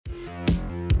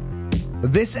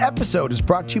This episode is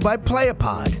brought to you by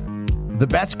Playapod, the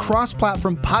best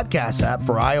cross-platform podcast app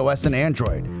for iOS and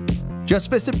Android.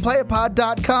 Just visit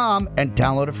playapod.com and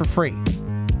download it for free.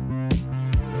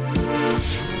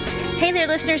 Hey there,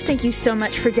 listeners. Thank you so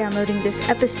much for downloading this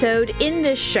episode. In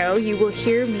this show, you will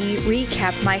hear me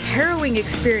recap my harrowing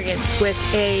experience with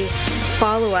a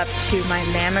follow-up to my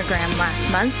mammogram last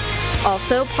month.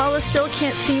 Also, Paula still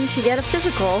can't seem to get a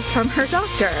physical from her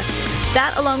doctor.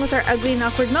 That, along with our ugly and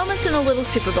awkward moments and a little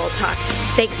Super Bowl talk.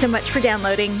 Thanks so much for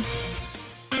downloading.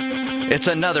 It's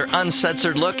another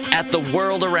uncensored look at the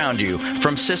world around you,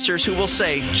 from sisters who will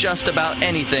say just about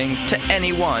anything to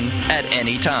anyone at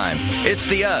any time. It's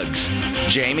the Uggs.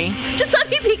 Jamie? Just let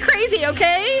me be crazy,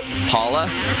 okay? Paula?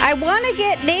 I want to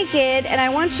get naked, and I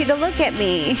want you to look at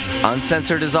me.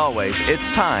 Uncensored as always,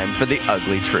 it's time for the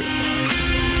ugly truth.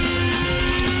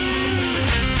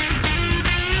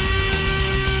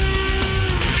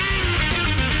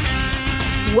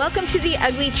 Welcome to The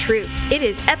Ugly Truth. It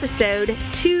is episode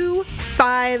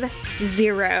 250.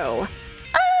 Ugh!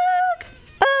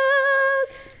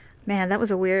 Ugh! Man, that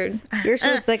was a weird... Yours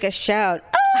was like a shout.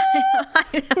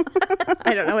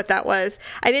 I don't know what that was.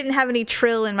 I didn't have any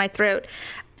trill in my throat.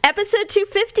 Episode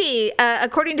 250.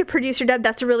 According to producer Deb,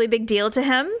 that's a really big deal to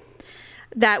him.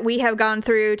 That we have gone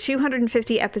through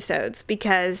 250 episodes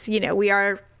because, you know, we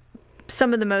are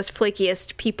some of the most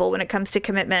flakiest people when it comes to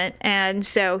commitment, and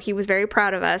so he was very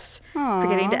proud of us for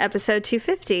getting to episode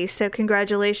 250. So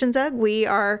congratulations, Ugg. We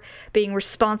are being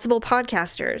responsible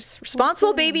podcasters.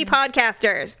 Responsible baby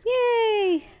podcasters.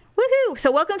 Yay! Woohoo!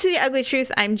 So welcome to The Ugly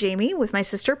Truth. I'm Jamie with my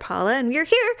sister Paula, and we are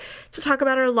here to talk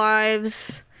about our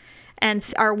lives and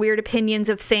our weird opinions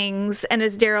of things. And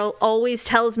as Daryl always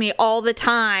tells me all the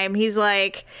time, he's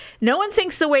like, no one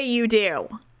thinks the way you do.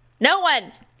 No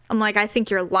one! I'm like, I think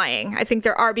you're lying. I think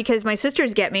there are, because my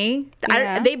sisters get me.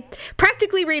 Yeah. They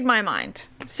practically read my mind.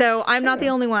 So I'm not the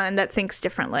only one that thinks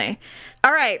differently.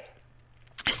 All right.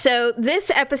 So this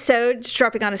episode is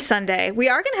dropping on a Sunday. We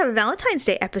are going to have a Valentine's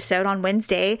Day episode on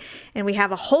Wednesday. And we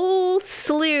have a whole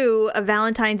slew of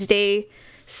Valentine's Day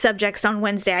subjects on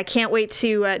Wednesday. I can't wait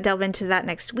to delve into that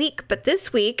next week. But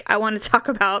this week, I want to talk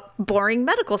about boring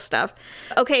medical stuff.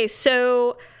 Okay,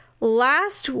 so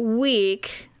last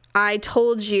week I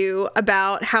told you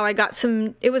about how I got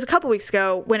it was a couple weeks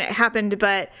ago when it happened,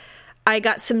 but I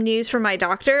got some news from my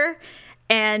doctor,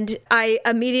 and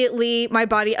my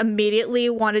body immediately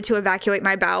wanted to evacuate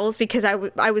my bowels because I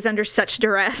was under such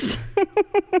duress.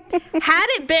 Had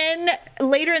it been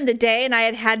later in the day and I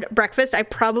had had breakfast, I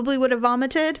probably would have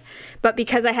vomited, but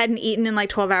because I hadn't eaten in like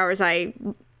 12 hours, I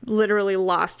literally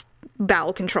lost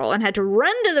bowel control and had to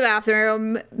run to the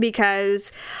bathroom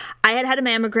because I had a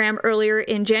mammogram earlier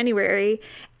in January.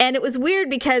 And it was weird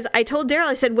because I told Daryl,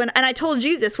 I said, and I told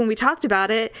you this when we talked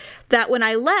about it, that when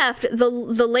I left, the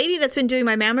lady that's been doing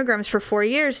my mammograms for 4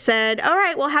 years said, all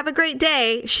right, well, have a great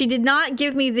day. She did not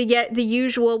give me the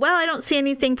usual, well, I don't see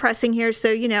anything pressing here,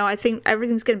 so, you know, I think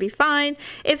everything's going to be fine.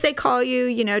 If they call you,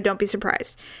 you know, don't be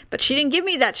surprised. But she didn't give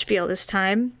me that spiel this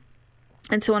time.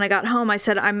 And so when I got home, I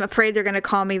said, I'm afraid they're going to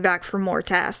call me back for more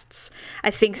tests.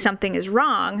 I think something is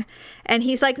wrong. And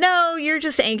he's like, no, you're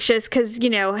just anxious because, you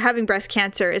know, having breast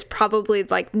cancer is probably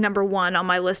like number one on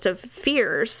my list of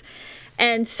fears.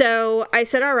 And so I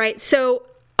said, all right. So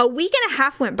a week and a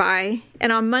half went by.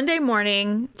 And on Monday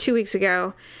morning, 2 weeks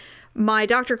ago, my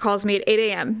doctor calls me at 8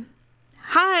 a.m.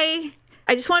 Hi.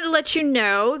 I just wanted to let you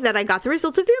know that I got the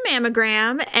results of your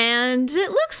mammogram, and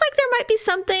it looks like there might be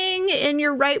something in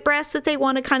your right breast that they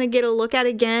want to kind of get a look at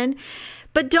again,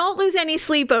 but don't lose any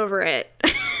sleep over it,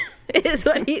 is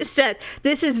what he said.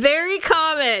 This is very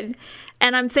common.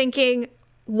 And I'm thinking,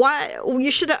 what?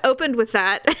 You should have opened with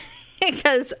that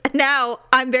because now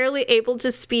I'm barely able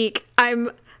to speak. I'm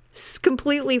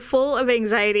completely full of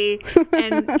anxiety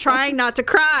and trying not to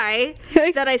cry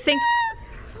that I think...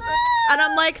 And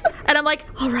I'm like,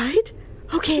 all right,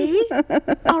 okay,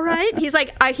 all right. He's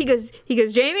like, he goes,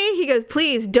 Jamie,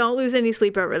 please don't lose any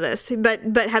sleep over this. But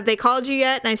have they called you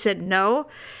yet? And I said, no.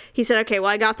 He said, okay, well,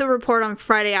 I got the report on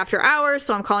Friday after hours,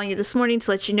 so I'm calling you this morning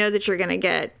to let you know that you're going to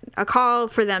get a call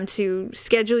for them to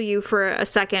schedule you for a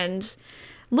second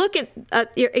look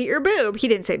at your boob. He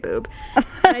didn't say boob.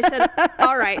 And I said,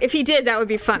 all right. If he did, that would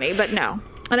be funny, but no.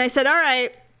 And I said, all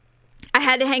right. I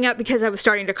had to hang up because I was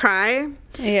starting to cry.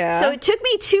 Yeah. So it took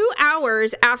me 2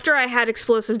 hours after I had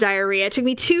explosive diarrhea. It took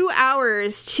me 2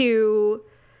 hours to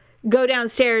go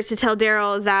downstairs to tell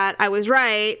Daryl that I was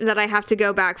right, that I have to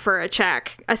go back for a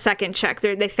second check.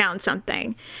 They found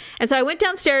something. And so I went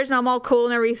downstairs and I'm all cool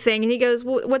and everything. And he goes,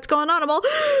 what's going on? I'm all,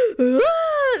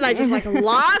 and I just like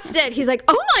lost it. He's like,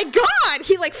 oh my God.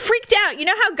 He like freaked out. You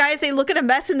know how guys, they look at a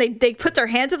mess and they put their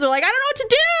hands up. They're like, I don't know what to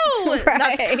do.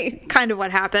 Right. That's kind of what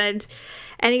happened.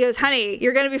 And he goes, honey,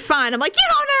 you're going to be fine. I'm like, you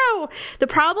don't know. The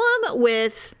problem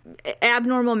with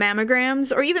abnormal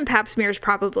mammograms, or even pap smears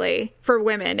probably, for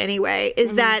women anyway,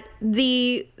 is that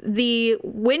the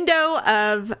window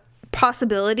of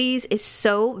possibilities is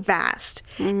so vast.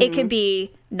 It could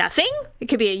be nothing. It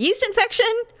could be a yeast infection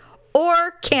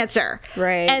or cancer.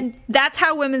 Right. And that's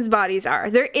how women's bodies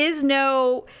are. There is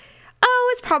no... oh,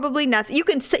 it's probably nothing. You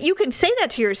can say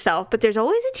that to yourself, but there's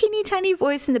always a teeny tiny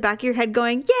voice in the back of your head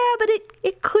going, yeah, but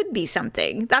it could be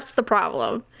something. That's the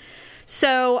problem.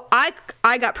 So I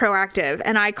got proactive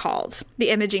and I called the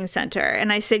imaging center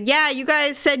and I said, yeah, you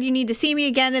guys said you need to see me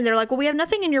again. And they're like, well, we have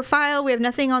nothing in your file. We have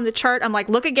nothing on the chart. I'm like,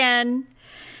 look again.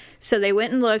 So they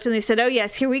went and looked and they said, oh,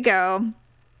 yes, here we go.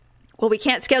 Well, we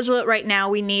can't schedule it right now.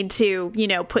 We need to,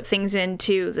 put things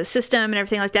into the system and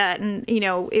everything like that. And,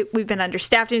 we've been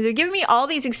understaffed. And they're giving me all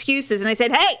these excuses. And I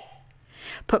said, hey,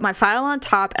 put my file on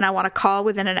top and I want to call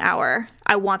within an hour.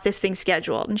 I want this thing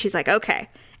scheduled. And she's like, okay.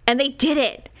 And they did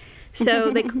it.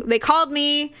 So they called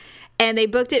me and they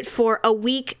booked it for a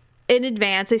week in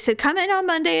advance. They said, come in on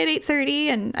Monday at 8:30.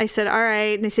 And I said, all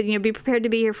right. And they said, be prepared to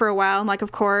be here for a while. I'm like,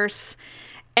 of course.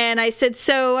 And I said,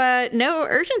 so no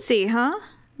urgency, huh?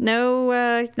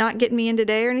 No, not getting me in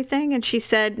today or anything? And she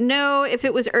said, no, if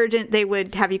it was urgent, they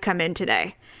would have you come in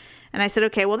today. And I said,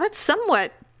 okay, well, that's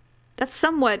somewhat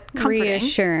comforting.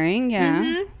 Reassuring,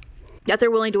 yeah. That they're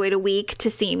willing to wait a week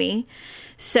to see me.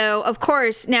 So, of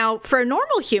course, now for a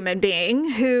normal human being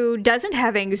who doesn't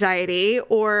have anxiety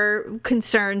or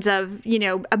concerns of,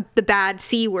 the bad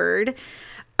C word,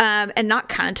 and not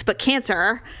cunt, but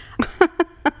cancer,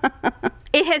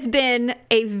 it has been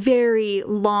a very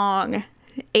long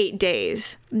 8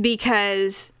 days,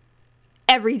 because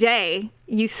every day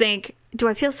you think, do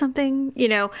I feel something?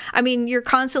 You're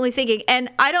constantly thinking.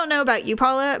 And I don't know about you,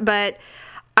 Paula, but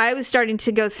I'm starting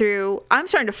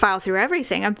to file through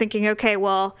everything. I'm thinking, okay,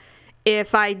 well,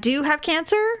 if I do have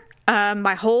cancer,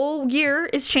 my whole year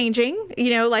is changing.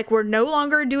 We're no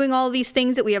longer doing all these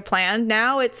things that we have planned.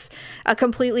 Now it's a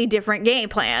completely different game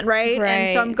plan, right?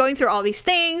 And so I'm going through all these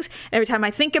things. Every time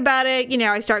I think about it,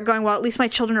 I start going, well, at least my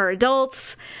children are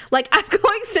adults. Like, I'm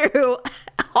going through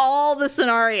all the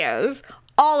scenarios,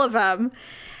 all of them.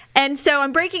 And so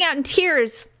I'm breaking out in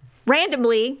tears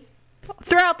randomly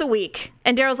throughout the week.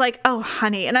 And Daryl's like, oh,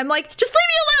 honey. And I'm like, just leave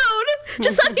me alone.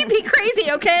 Just let me be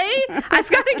crazy, okay? I've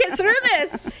got to get through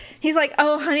this. He's like,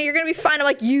 oh, honey, you're going to be fine. I'm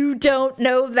like, you don't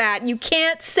know that. You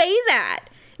can't say that.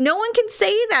 No one can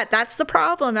say that. That's the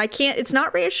problem. It's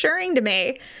not reassuring to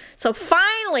me. So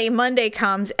finally, Monday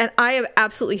comes, and I am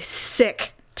absolutely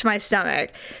sick to my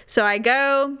stomach. So I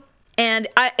go, and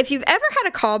if you've ever had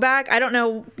a callback, I don't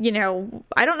know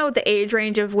what the age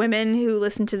range of women who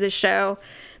listen to this show,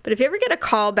 but if you ever get a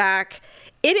callback,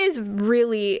 it is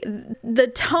really, the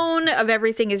tone of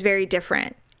everything is very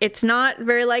different. It's not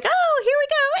very like, oh, here we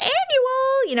go,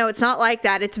 annual. It's not like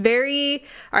that. It's very,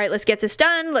 all right, let's get this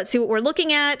done. Let's see what we're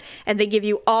looking at. And they give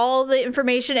you all the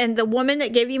information. And the woman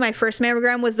that gave you my first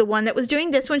mammogram was the one that was doing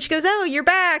this one. She goes, oh, you're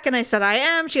back. And I said, I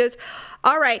am. She goes,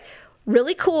 all right,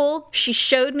 really cool. She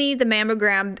showed me the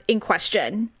mammogram in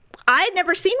question. I had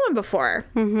never seen one before.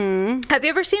 Mm-hmm. Have you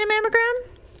ever seen a mammogram?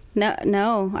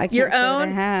 No, I can't Your say own? that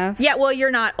I have. Yeah, well, you're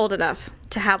not old enough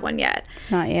to have one yet.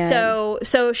 Not yet.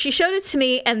 So she showed it to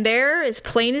me, and there, as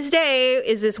plain as day,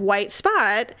 is this white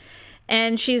spot.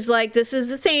 And she's like, this is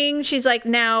the thing. She's like,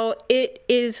 now it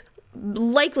is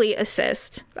likely a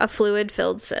cyst, a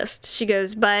fluid-filled cyst. She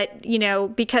goes, but,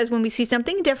 because when we see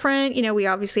something different, we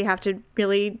obviously have to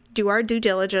really do our due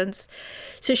diligence.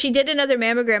 So she did another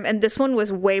mammogram, and this one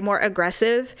was way more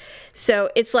aggressive. So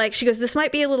it's like, she goes, this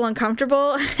might be a little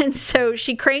uncomfortable. And so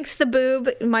she cranks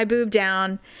my boob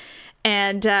down,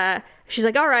 and she's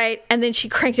like, all right. And then she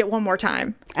cranked it one more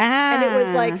time. And it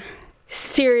was like,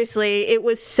 seriously, it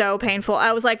was so painful.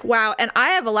 I was like, wow. And I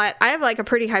have like a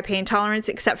pretty high pain tolerance,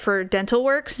 except for dental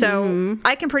work. So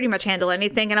I can pretty much handle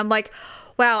anything. And I'm like,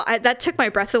 wow, that took my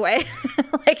breath away.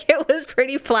 Like, it was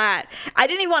pretty flat. I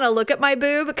didn't even want to look at my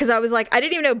boob, because I was like, I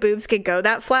didn't even know boobs could go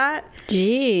that flat.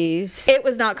 Jeez. It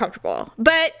was not comfortable.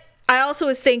 But I also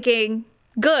was thinking,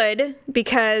 good,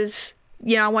 because,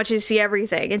 I want you to see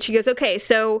everything. And she goes, okay,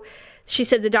 so she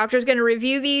said the doctor's going to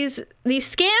review these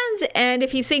scans, and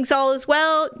if he thinks all is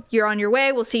well, you're on your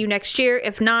way. We'll see you next year.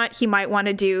 If not, he might want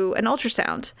to do an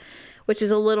ultrasound, which is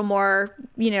a little more,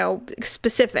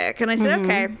 specific. And I said,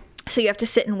 okay. So you have to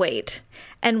sit and wait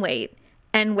and wait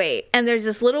and wait. And there's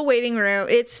this little waiting room.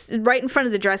 It's right in front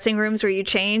of the dressing rooms where you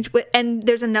change. And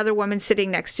there's another woman sitting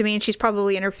next to me, and she's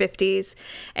probably in her 50s.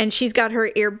 And she's got her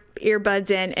earbuds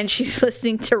in, and she's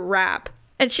listening to rap.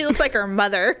 And she looks like her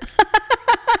mother.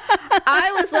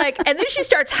 I was like, and then she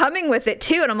starts humming with it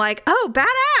too. And I'm like, oh,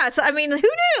 badass. I mean, who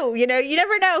knew? You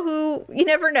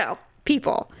never know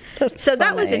people. That's so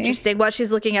that funny. was interesting while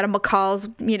she's looking at a McCall's,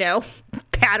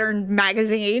 pattern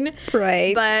magazine.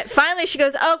 Right. But finally she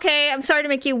goes, okay, I'm sorry to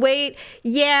make you wait.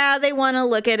 Yeah, they want to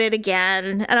look at it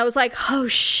again. And I was like, oh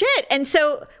shit. And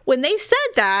so when they said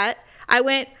that, I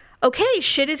went, okay,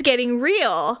 shit is getting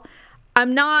real.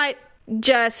 I'm not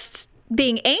just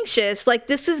being anxious. Like,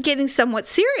 this is getting somewhat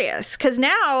serious, because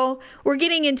now we're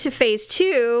getting into phase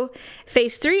 2.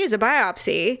 Phase 3 is a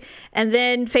biopsy, and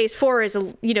then phase 4 is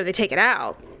they take it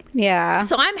out. Yeah.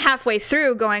 So I'm halfway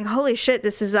through going, holy shit,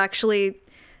 this is actually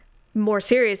more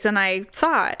serious than I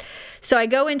thought. So I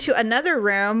go into another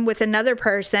room with another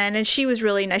person, and she was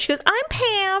really nice. She goes, I'm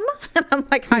Pam. And I'm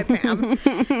like, hi, Pam.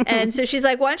 And so she's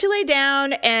like, why don't you lay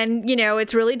down? And,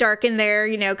 it's really dark in there,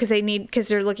 because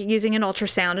they're using an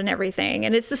ultrasound and everything.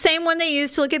 And it's the same one they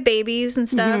use to look at babies and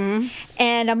stuff.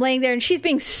 And I'm laying there, and she's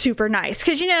being super nice,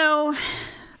 because,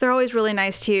 they're always really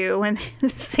nice to you when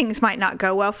things might not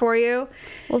go well for you.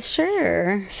 Well,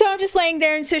 sure. So I'm just laying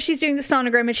there, and so she's doing the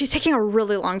sonogram, and she's taking a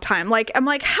really long time. Like, I'm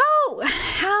like,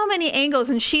 how many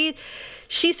angles? And she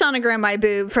sonogrammed my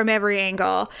boob from every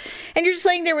angle. And you're just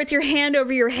laying there with your hand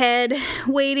over your head,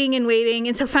 waiting and waiting.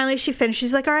 And so finally she finished.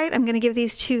 She's like, all right, I'm going to give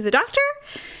these to the doctor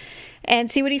and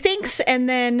see what he thinks. And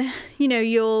then,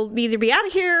 you'll either be out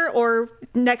of here or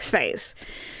next phase.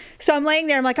 So I'm laying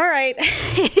there. I'm like, all right.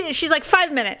 She's like,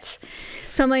 5 minutes.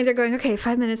 So I'm laying there going, okay,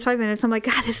 5 minutes, 5 minutes. I'm like,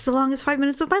 God, this is the longest 5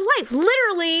 minutes of my life.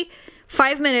 Literally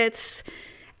 5 minutes,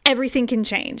 everything can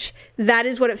change. That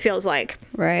is what it feels like.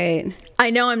 Right.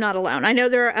 I know I'm not alone. I know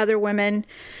there are other women,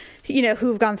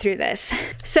 who've gone through this.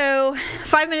 So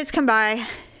 5 minutes come by.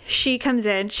 She comes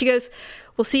in. She goes,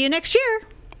 we'll see you next year.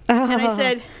 Oh. And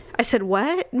I said,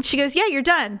 what? And she goes, yeah, you're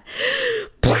done.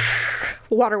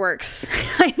 Waterworks.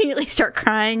 I immediately start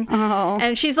crying. Oh.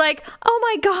 And she's like, oh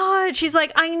my God. She's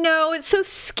like, I know, it's so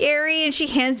scary. And she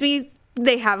hands me,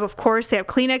 they have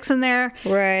Kleenex in there.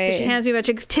 Right. So she hands me a bunch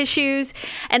of tissues.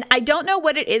 And I don't know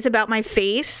what it is about my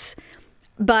face,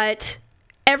 but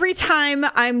every time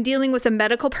I'm dealing with a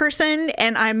medical person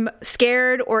and I'm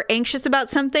scared or anxious about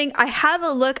something,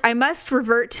 I must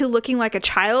revert to looking like a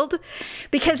child,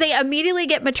 because they immediately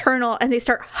get maternal and they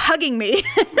start hugging me.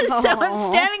 So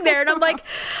I'm standing there and I'm like,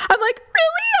 really?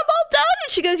 I'm all done?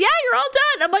 And she goes, yeah, you're all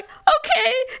done. I'm like,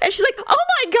 okay. And she's like, oh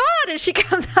my God. And she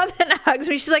comes up and hugs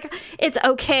me. She's like, it's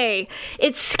okay.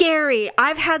 It's scary.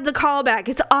 I've had the callback.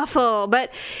 It's awful,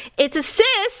 but it's a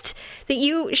cyst that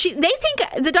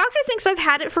the doctor thinks I've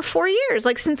had it for 4 years,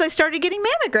 like since I started getting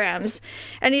mammograms.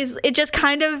 And it just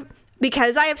kind of,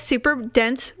 because I have super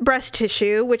dense breast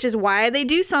tissue, which is why they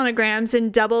do sonograms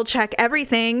and double check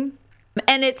everything.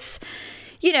 And it's,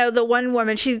 the one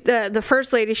woman, she's the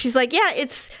first lady, she's like, yeah,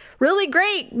 it's really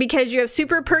great because you have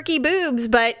super perky boobs,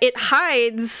 but it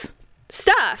hides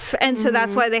stuff. And so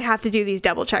that's why they have to do these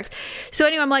double checks. So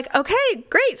anyway, I'm like, okay,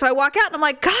 great. So I walk out and I'm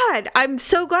like, God, I'm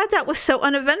so glad that was so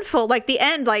uneventful. Like the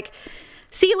end, like,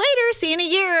 see you later, see you in a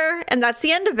year. And that's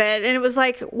the end of it. And it was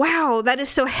like, wow, that is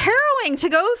so harrowing to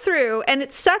go through. And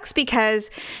it sucks because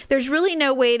there's really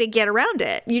no way to get around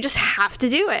it. You just have to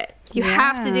do it. You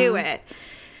have to do it.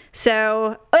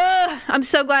 So, I'm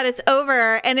so glad it's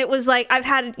over. And it was like, I've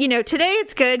had, today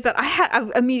it's good, but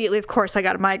I immediately, of course, I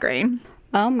got a migraine.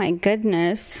 Oh my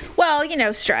goodness. Well,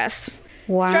 stress.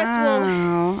 Wow. Stress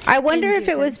will. I wonder if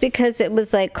it was because it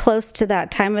was like close to that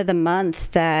time of the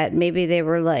month that maybe they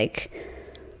were like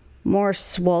more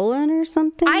swollen or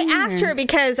something. I asked her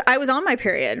because I was on my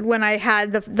period when I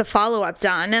had the follow-up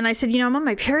done. And I said, I'm on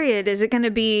my period. Is it going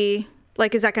to be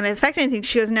like, is that going to affect anything?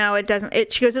 She goes, no, it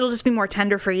doesn't. She goes, it'll just be more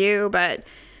tender for you, but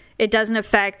it doesn't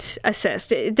affect a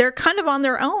cyst. They're kind of on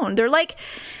their own. They're like,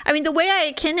 the way I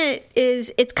akin it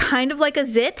is it's kind of like a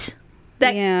zit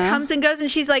that comes and goes.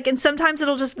 And she's like, and sometimes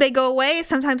they go away.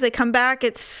 Sometimes they come back.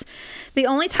 It's the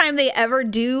only time they ever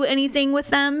do anything with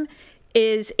them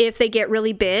is if they get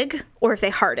really big or if they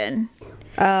harden.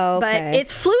 Oh, okay. But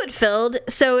it's fluid filled.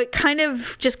 So it kind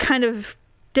of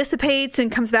dissipates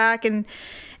and comes back. And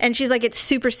she's like, it's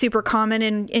super, super common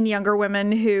in younger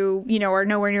women who, are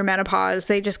nowhere near menopause.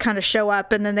 They just kind of show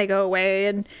up and then they go away.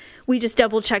 And we just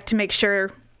double check to make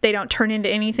sure they don't turn into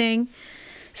anything.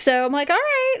 So I'm like, all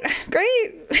right,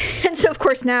 great. And so of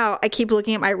course now I keep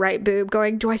looking at my right boob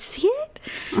going, do I see it?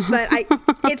 But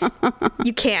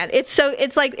you can't. It's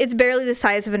barely the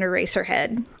size of an eraser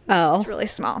head. Oh. It's really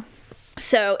small.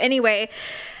 So anyway,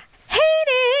 hate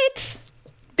it.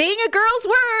 Being a girl's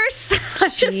worse. I'm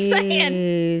just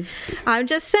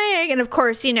saying. And of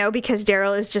course, because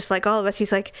Daryl is just like all of us,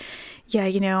 he's like, yeah,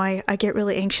 I get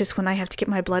really anxious when I have to get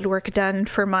my blood work done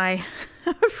for my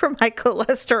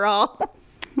cholesterol.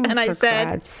 And I said, for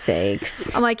God's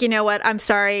sakes. I'm like, you know what? I'm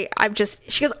sorry.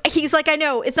 He's like, I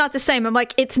know it's not the same. I'm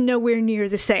like, it's nowhere near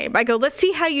the same. I go, let's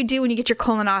see how you do when you get your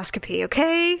colonoscopy.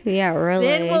 Okay. Yeah,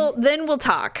 really. Then we'll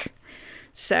talk.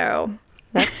 So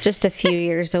that's just a few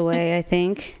years away, I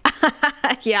think.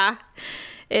 Yeah,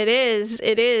 it is.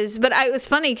 But it was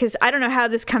funny because I don't know how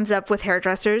this comes up with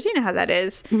hairdressers. You know how that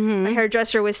is. Mm-hmm. My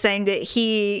hairdresser was saying that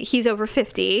he's over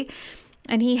 50.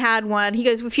 And he had one. He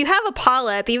goes, if you have a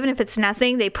polyp, even if it's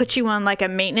nothing, they put you on like a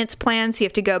maintenance plan. So you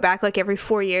have to go back like every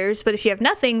 4 years. But if you have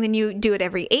nothing, then you do it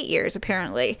every 8 years,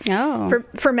 apparently. Oh.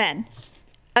 For men.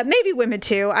 Maybe women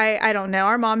too. I don't know.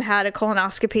 Our mom had a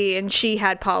colonoscopy and she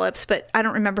had polyps, but I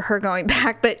don't remember her going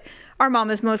back. But our mom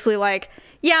is mostly like,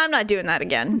 yeah, I'm not doing that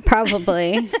again.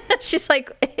 Probably. She's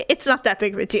like, it's not that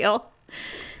big of a deal.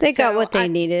 They got what they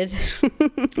needed.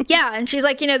 Yeah, and she's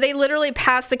like, they literally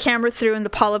passed the camera through and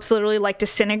the polyps literally like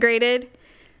disintegrated.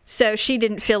 So she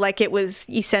didn't feel like it was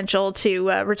essential to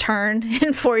return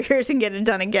in 4 years and get it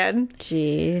done again.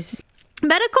 Jeez.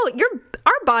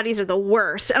 Our bodies are the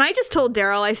worst. And I just told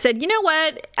Daryl, I said, you know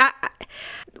what?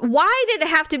 Why did it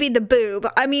have to be the boob?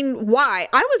 I mean, why?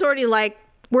 I was already like,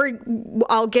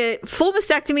 I'll get full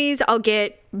mastectomies, I'll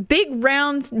get big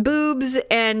round boobs,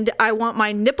 and I want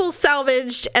my nipples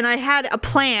salvaged, and I had a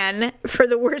plan for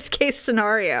the worst case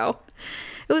scenario.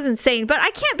 It was insane, but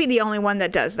I can't be the only one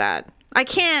that does that. I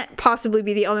can't possibly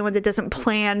be the only one that doesn't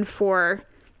plan for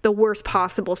the worst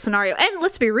possible scenario. And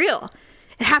let's be real,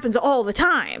 it happens all the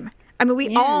time. I mean,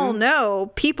 we all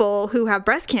know people who have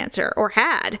breast cancer or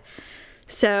had.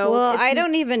 So, well, I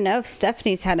don't even know if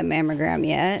Stephanie's had a mammogram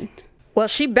yet. Well,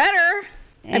 she better.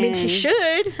 I mean, she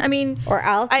should. I mean... Or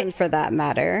Allison, for that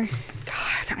matter.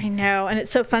 God, I know. And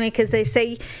it's so funny because they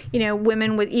say,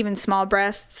 women with even small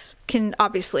breasts can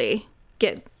obviously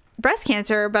get breast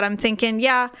cancer. But I'm thinking,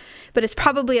 yeah, but it's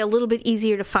probably a little bit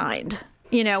easier to find.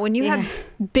 When you have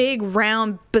big,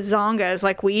 round bazongas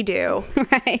like we do,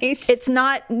 right? It's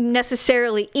not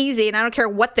necessarily easy. And I don't care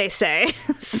what they say.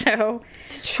 So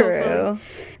it's true. Hopefully.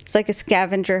 It's like a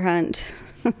scavenger hunt.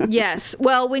 Yes.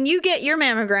 Well, when you get your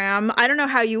mammogram, I don't know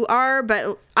how you are,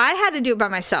 but I had to do it by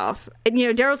myself. And,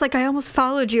 Daryl's like, I almost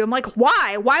followed you. I'm like,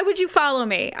 why? Why would you follow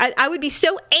me? I would be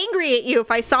so angry at you if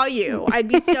I saw you. I'd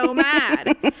be so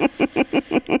mad.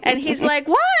 And he's like,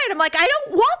 what? I'm like, I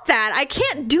don't want that. I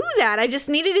can't do that. I just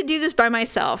needed to do this by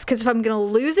myself because if I'm going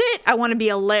to lose it, I want to be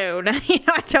alone.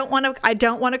 I don't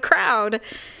want a crowd.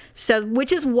 So,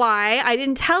 which is why I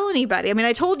didn't tell anybody. I mean,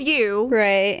 I told you.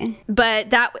 Right.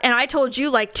 And I told you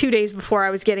like 2 days before I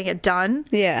was getting it done.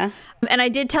 Yeah. And I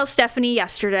did tell Stephanie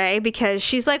yesterday because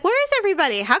she's like, where is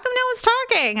everybody? How come no one's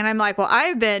talking? And I'm like, well,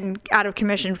 I've been out of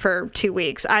commission for 2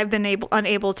 weeks. I've been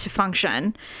unable to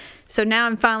function. So now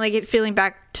I'm finally feeling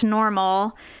back to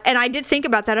normal. And I did think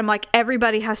about that. I'm like,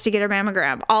 everybody has to get a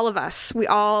mammogram. All of us. We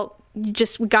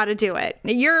got to do it.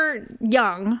 You're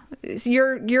young.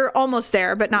 You're almost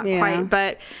there, but not quite.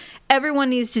 But everyone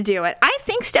needs to do it. I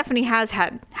think Stephanie has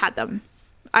had them.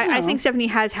 I think Stephanie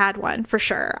has had one for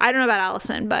sure. I don't know about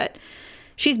Allison, but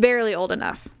she's barely old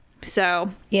enough.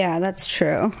 So yeah, that's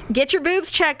true. Get your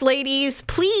boobs checked, ladies.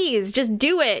 Please just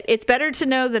do it. It's better to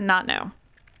know than not know.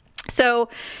 So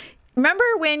remember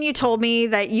when you told me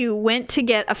that you went to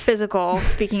get a physical,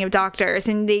 speaking of doctors,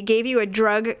 and they gave you a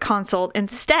drug consult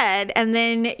instead, and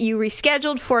then you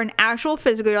rescheduled for an actual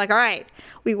physical? You're like, all right,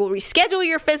 we will reschedule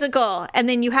your physical. And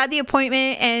then you had the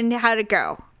appointment, and how'd it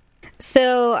go?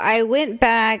 So I went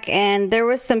back, and there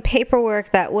was some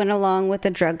paperwork that went along with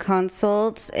the drug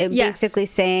consult. Basically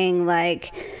saying,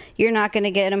 like, you're not going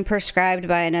to get them prescribed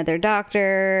by another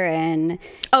doctor, and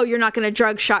you're not going to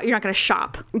drug shop. You're not going to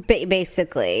shop.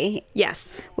 Basically,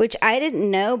 yes. Which I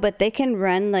didn't know, but they can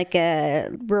run like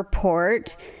a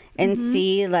report and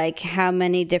see like how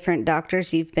many different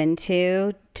doctors you've been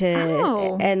to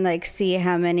and like see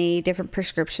how many different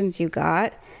prescriptions you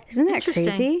got. Isn't that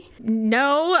crazy?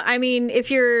 No, I mean,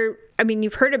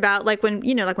 you've heard about like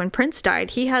when Prince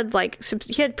died, he had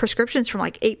prescriptions from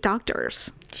like 8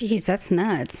 doctors. Jeez, that's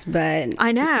nuts. But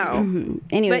I know.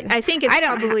 Anyway, but I think it's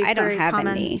probably I don't have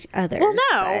common. any others. Well,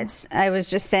 no. But I was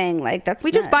just saying, like, that's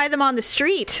we nuts. just buy them on the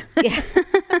street. Yeah.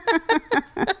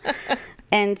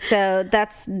 And so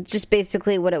that's just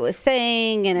basically what it was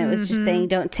saying. And it was just saying,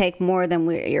 don't take more than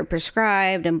you're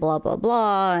prescribed and blah, blah,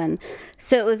 blah. And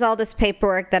so it was all this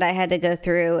paperwork that I had to go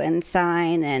through and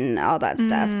sign and all that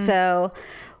stuff. So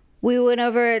we went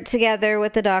over it together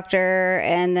with the doctor,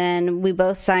 and then we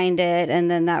both signed it, and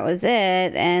then that was it.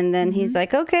 And then he's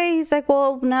like, okay. He's like,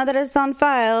 well, now that it's on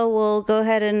file, we'll go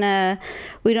ahead and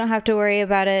we don't have to worry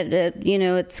about it.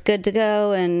 It's good to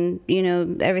go, and,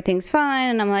 everything's fine.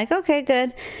 And I'm like, okay,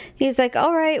 good. He's like,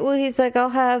 all right. Well, he's like, I'll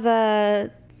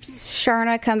have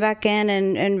Sharna come back in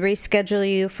and reschedule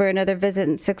you for another visit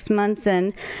in 6 months,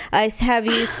 and I have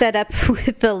you set up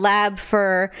with the lab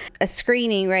for a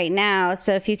screening right now,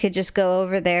 so if you could just go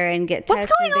over there and get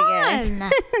tested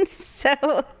again.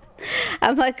 So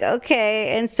I'm like,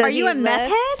 okay. And so are you a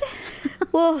meth head?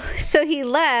 Well, so he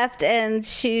left, and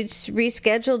she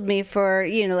rescheduled me for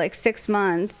 6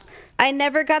 months. I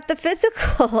never got the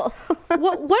physical.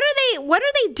 What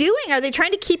are they doing? Are they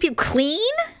trying to keep you clean?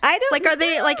 I don't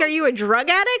know. Are you a drug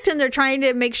addict and they're trying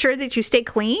to make sure that you stay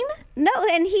clean? No,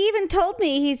 and he even told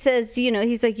me, he says,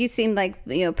 he's like, you seem like,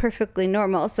 perfectly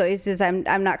normal. So he says,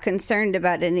 I'm not concerned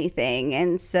about anything.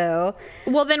 And so,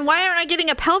 well, then why aren't I getting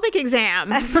a pelvic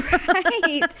exam?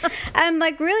 Right. I'm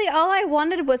like, really, all I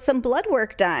wanted was some blood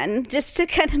work done, just to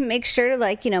kind of make sure,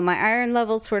 my iron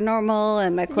levels were normal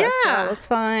and my cholesterol was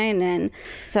fine. And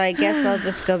so I guess I'll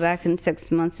just go back in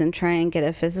 6 months and try and get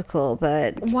a physical.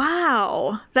 But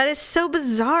wow, that is so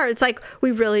bizarre. It's like,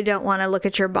 we really don't want to look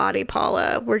at your body,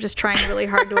 Paula. We're just trying really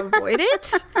hard to avoid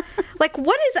it. Like,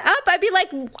 what is up? I'd be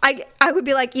like, I would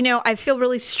be like, I feel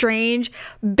really strange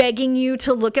begging you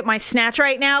to look at my snatch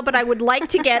right now, but I would like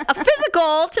to get a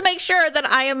physical to make sure that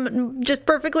I am just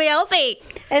perfectly healthy.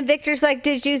 And Victor's like,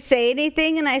 did you say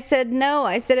anything? And I said, no.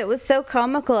 I said it was so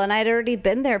comical, and I'd already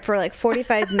been there for like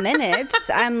 45 minutes.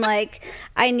 I'm like,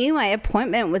 I knew my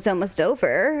appointment was almost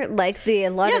over. Like the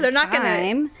allotted they're not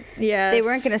time. They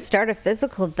weren't going to start a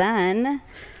physical then.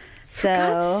 So, for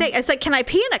God's sake, it's like, can I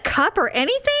pee in a cup or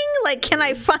anything? Like, can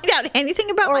I find out anything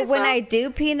about myself? Or when I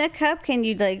do pee in a cup, can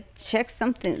you check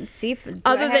something, see if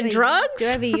other than drugs? Do I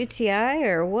have a UTI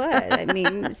or what? I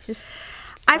mean, it's just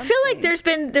something. I feel like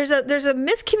there's a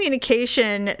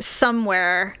miscommunication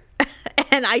somewhere,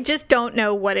 and I just don't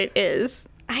know what it is.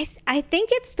 I think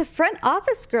it's the front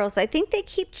office girls. I think they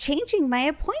keep changing my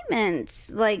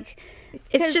appointments.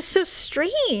 It's just so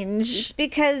strange.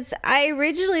 Because I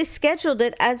originally scheduled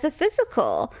it as a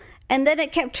physical, and then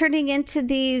it kept turning into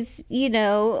these,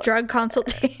 drug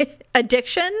consultation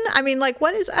addiction. I mean,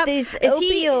 what is up? These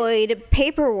opioid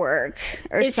paperwork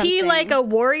or something. Is he like a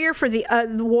warrior for the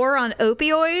war on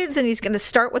opioids, and he's going to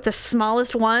start with the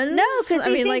smallest ones? No,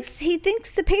 because he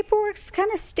thinks the paperwork's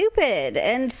kind of stupid,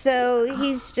 and so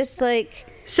he's just like.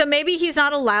 So maybe he's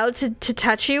not allowed to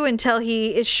touch you until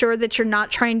he is sure that you're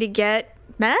not trying to get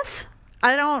meth?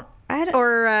 I don't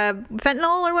or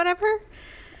fentanyl or whatever?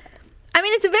 I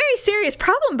mean, it's a very serious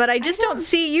problem, but I just don't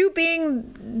see you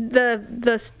being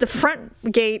the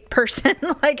front gate person.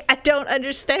 I don't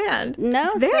understand. No,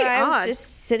 it's very I odd. was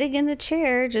just sitting in the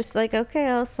chair, just like, okay,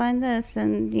 I'll sign this,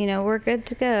 and we're good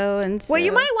to go. And so, well,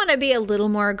 you might want to be a little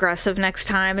more aggressive next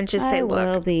time and just say, look.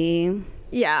 I will be.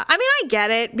 Yeah, I mean, I get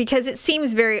it because it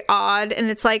seems very odd, and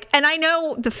it's like, and I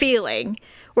know the feeling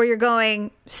where you're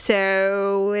going,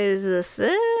 so is this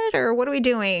it, or what are we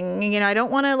doing? I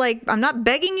don't want to, I'm not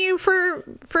begging you for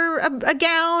a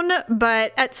gown,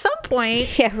 but at some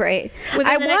point, yeah, right.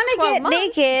 I want to get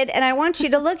naked, and I want you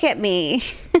to look at me,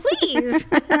 please.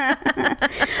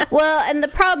 Well, and the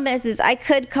problem is I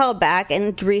could call back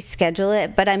and reschedule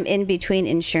it, but I'm in between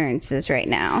insurances right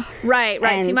now. Right.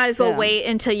 So you might as well wait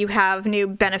until you have new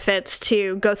benefits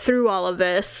to go through all of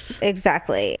this.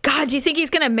 Exactly. God, do you think he's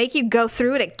going to make you go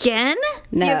through it again?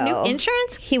 No. You have new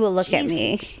insurance? He will look at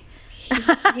me.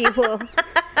 He will.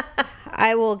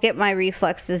 I will get my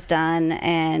reflexes done,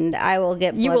 and I will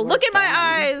get blood You will look work in my done.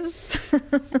 eyes.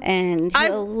 And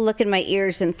he'll look in my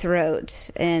ears and throat.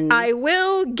 And I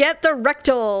will get the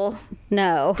rectal.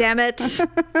 No. Damn it.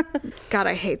 God,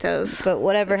 I hate those. But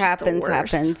whatever happens,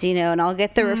 happens, and I'll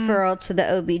get the referral to the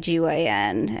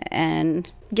OBGYN and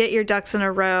get your ducks in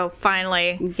a row,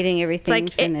 finally. Getting everything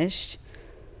finished.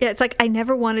 It's like, I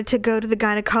never wanted to go to the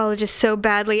gynecologist so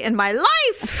badly in my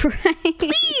life. Right.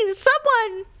 Please,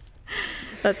 someone.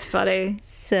 That's funny.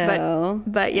 So,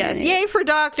 but yes, yay for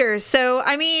doctors. So,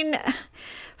 I mean,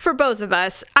 for both of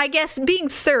us, I guess being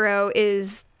thorough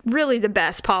is really the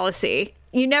best policy.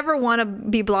 You never want to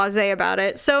be blasé about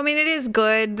it. So, I mean, it is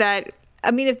good that,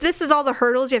 if this is all the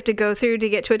hurdles you have to go through to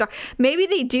get to a doctor, maybe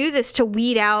they do this to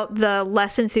weed out the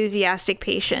less enthusiastic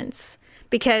patients.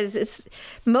 because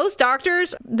most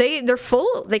doctors, they're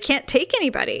full. They can't take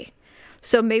anybody.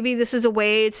 So maybe this is a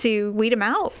way to weed them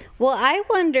out. Well, I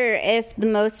wonder if the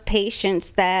most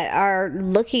patients that are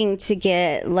looking to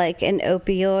get like an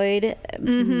opioid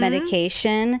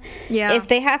medication, if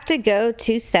they have to go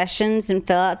 2 sessions and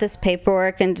fill out this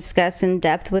paperwork and discuss in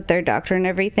depth with their doctor and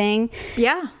everything.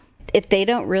 Yeah. If they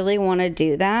don't really want to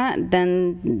do that,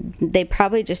 then they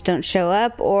probably just don't show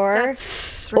up, or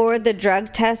the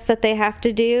drug tests that they have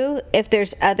to do if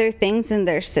there's other things in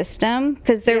their system,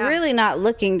 because they're really not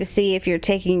looking to see if you're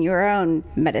taking your own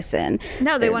medicine.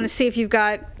 No, they want to see if you've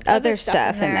got other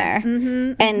stuff in there.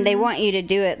 And they want you to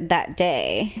do it that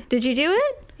day. Did you do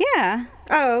it? Yeah.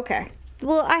 Oh, okay.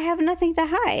 Well, I have nothing to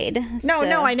hide. No,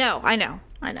 I know.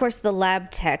 Of course, the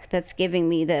lab tech that's giving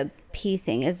me the pee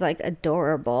thing is like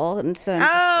adorable, and so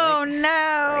I'm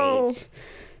no! Great.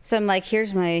 So I'm like,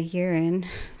 here's my urine.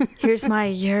 Here's my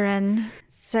urine.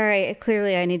 Sorry,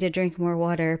 clearly I need to drink more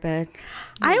water, but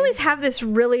I always have this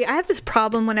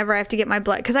problem whenever I have to get my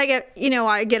blood, because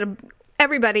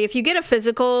everybody. If you get a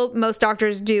physical, most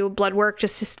doctors do blood work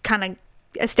just to kind of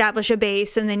establish a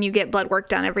base, and then you get blood work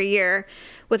done every year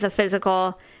with a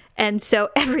physical. And so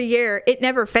every year, it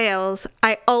never fails,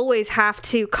 I always have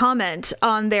to comment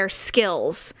on their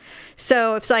skills.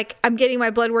 So it's like I'm getting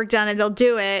my blood work done and they'll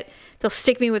do it. They'll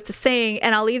stick me with the thing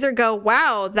and I'll either go,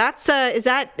 wow, that's is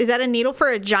that a needle for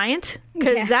a giant?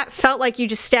 Because that felt like you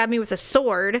just stabbed me with a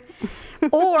sword.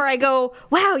 Or I go,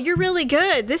 wow, you're really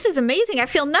good. This is amazing. I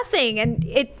feel nothing.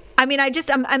 And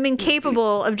I'm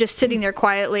incapable of just sitting there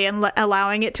quietly and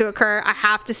allowing it to occur. I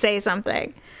have to say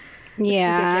something.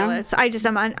 It's ridiculous.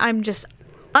 I'm just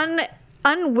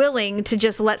unwilling to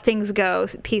just let things go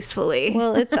peacefully.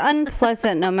 Well, it's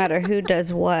unpleasant no matter who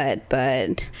does what,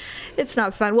 but it's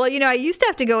not fun. Well, I used to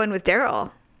have to go in with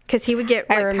Daryl because he would get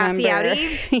passy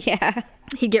outy. Yeah,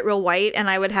 he'd get real white,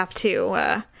 and I would have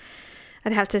to.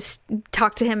 I'd have to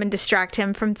talk to him and distract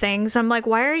him from things. I'm like,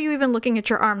 why are you even looking at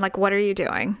your arm? Like, what are you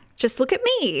doing? Just look at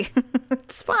me.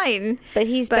 It's fine. But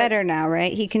he's better now,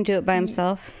 right? He can do it by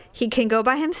himself. He can go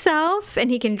by himself, and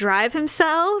he can drive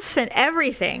himself and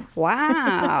everything.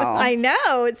 Wow. I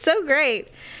know. It's so great.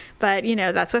 But,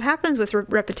 that's what happens with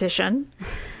repetition.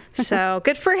 So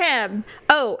good for him.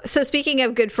 Oh, so speaking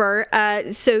of good for,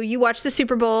 so you watched the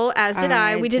Super Bowl, as did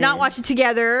I. We did not watch it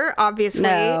together, obviously.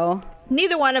 No.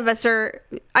 Neither one of us are.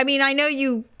 I mean, I know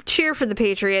you cheer for the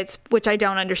Patriots, which I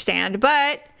don't understand,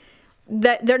 but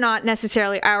that they're not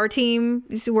necessarily our team.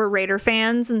 We're Raider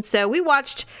fans, and so we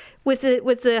watched with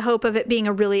the hope of it being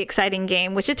a really exciting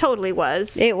game, which it totally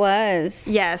was. It was.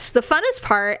 Yes, the funnest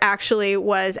part actually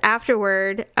was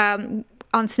afterward. On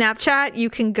Snapchat, you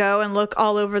can go and look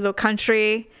all over the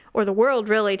country, or the world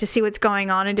really, to see what's going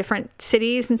on in different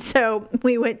cities. And so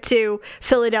we went to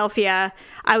Philadelphia.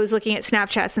 I was looking at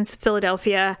Snapchat since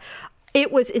Philadelphia.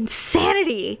 It was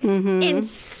insanity.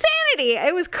 Insanity.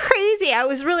 It was crazy. I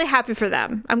was really happy for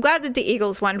them. I'm glad that the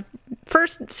Eagles won.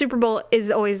 First Super Bowl is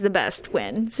always the best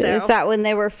win. So. Is that when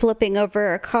they were flipping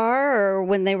over a car or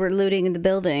when they were looting the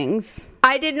buildings?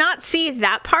 I did not see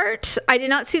that part. I did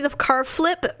not see the car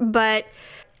flip, but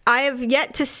I have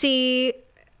yet to see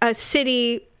a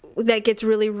city that gets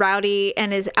really rowdy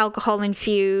and is alcohol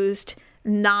infused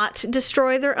not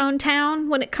destroy their own town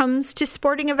when it comes to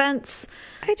sporting events.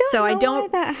 I don't know why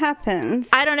that happens.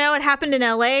 I don't know. It happened in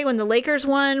LA when the Lakers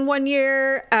won one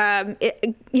year.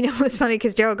 It was funny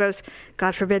because Daryl goes,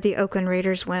 God forbid the Oakland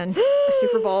Raiders win a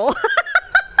Super Bowl.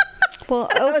 Well,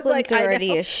 Oakland's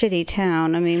already a shitty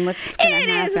town. I mean, what's going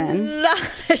to happen? It is not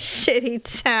a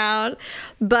shitty town.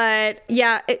 But,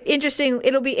 yeah, interesting.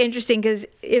 It'll be interesting because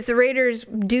if the Raiders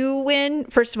do win,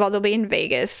 first of all, they'll be in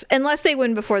Vegas. Unless they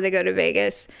win before they go to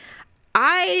Vegas.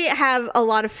 I have a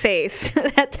lot of faith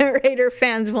that the Raider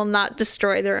fans will not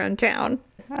destroy their own town.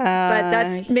 But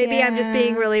that's maybe I'm just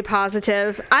being really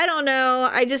positive. I don't know.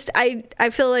 I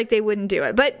feel like they wouldn't do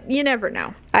it, but you never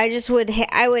know. I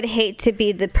would hate to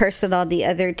be the person on the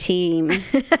other team.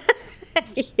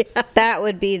 Yeah. That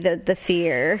would be the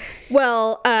fear.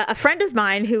 Well, a friend of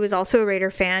mine who is also a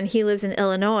Raider fan, he lives in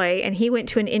Illinois, and he went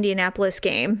to an Indianapolis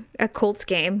game, a Colts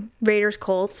game,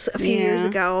 Raiders-Colts, a few years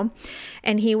ago.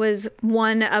 And he was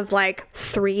one of like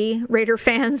 3 Raider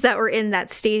fans that were in that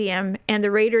stadium, and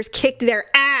the Raiders kicked their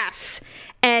ass,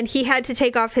 and he had to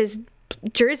take off his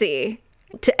jersey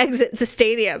to exit the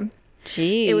stadium.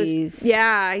 Jeez. It was,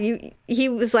 he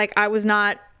was like, I was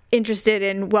not interested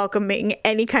in welcoming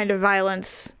any kind of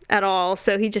violence at all,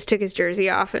 so he just took his jersey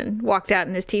off and walked out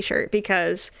in his t-shirt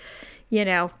because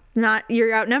you're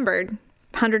outnumbered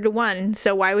 100 to 1,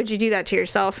 so why would you do that to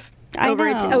yourself?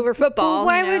 over football. Well,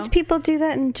 why would people do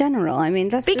that in general? I mean,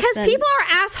 that's because people are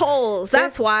assholes.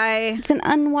 That's why. It's an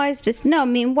unwise. No, I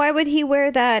mean, why would he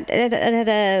wear that at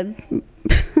a?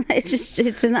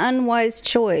 It's an unwise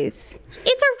choice.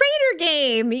 It's a Raider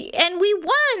game, and we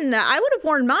won. I would have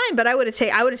worn mine, but I would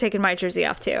have taken my jersey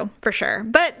off too, for sure.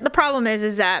 But the problem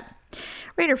is that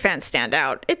Raider fans stand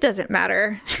out. It doesn't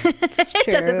matter. It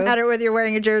doesn't matter whether you're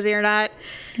wearing a jersey or not.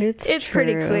 It's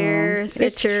pretty clear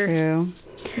that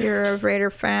you're a Raider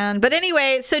fan. But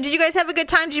anyway, so did you guys have a good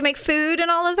time? Did you make food and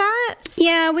all of that?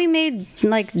 Yeah, we made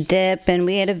like dip, and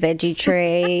we had a veggie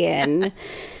tray, and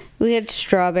we had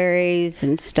strawberries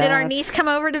and stuff. Did our niece come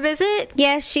over to visit?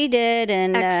 Yes, she did.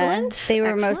 And they were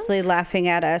Excellent. mostly laughing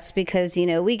at us because,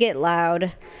 we get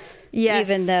loud. Yes,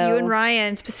 even though, you and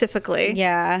Ryan specifically.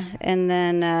 Yeah, and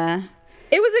then...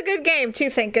 it was a good game, too,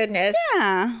 thank goodness.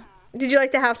 Yeah. Did you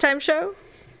like the halftime show?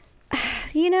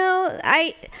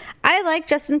 I like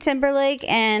Justin Timberlake,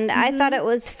 and I thought it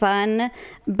was fun,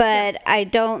 but I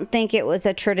don't think it was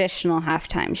a traditional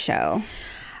halftime show.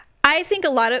 I think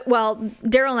Daryl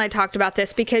and I talked about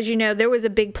this because, there was a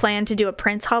big plan to do a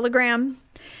Prince hologram,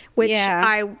 which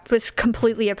I was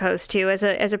completely opposed to.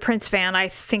 As a Prince fan, I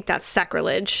think that's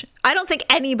sacrilege. I don't think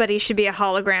anybody should be a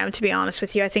hologram, to be honest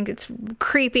with you. I think it's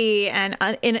creepy and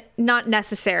not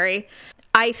necessary.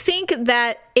 I think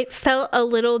that it felt a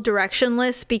little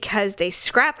directionless because they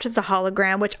scrapped the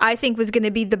hologram, which I think was going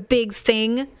to be the big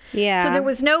thing. Yeah. So there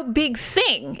was no big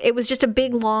thing. It was just a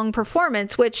big, long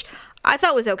performance, which I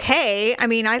thought was okay. I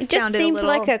mean, it just seemed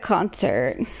like a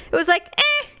concert. It was like,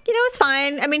 it's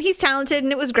fine. I mean, he's talented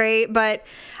and it was great, but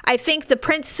I think the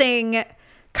Prince thing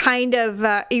kind of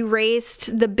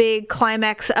erased the big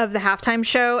climax of the halftime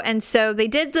show. And so they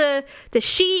did the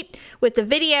sheet with the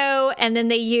video, and then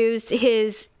they used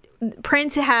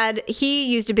Prince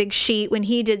used a big sheet when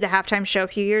he did the halftime show a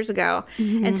few years ago.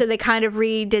 Mm-hmm. And so they kind of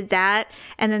redid that,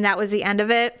 and then that was the end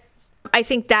of it. I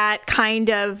think that kind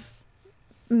of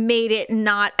made it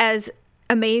not as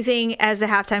amazing as the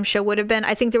halftime show would have been.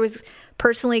 I think there was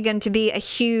personally going to be a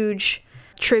huge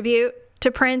tribute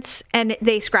to Prince, and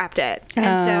they scrapped it.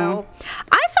 And so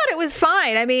I thought it was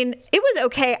fine. I mean, it was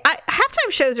okay. Halftime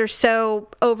shows are so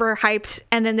overhyped,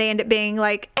 and then they end up being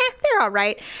like, they're all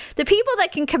right. The people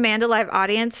that can command a live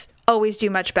audience always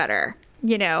do much better,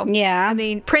 Yeah. I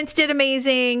mean, Prince did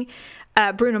amazing.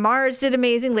 Bruno Mars did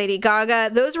amazing. Lady Gaga.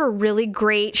 Those were really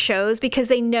great shows because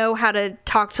they know how to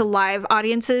talk to live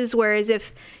audiences. Whereas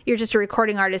if you're just a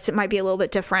recording artist, it might be a little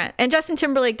bit different. And Justin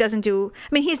Timberlake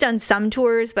he's done some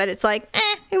tours, but it's like,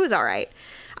 it was all right.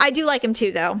 I do like him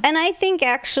too, though. And I think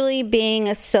actually being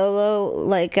a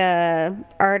solo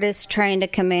artist trying to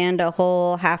command a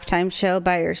whole halftime show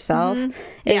by yourself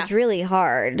is really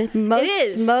hard. It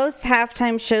is. Most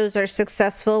halftime shows are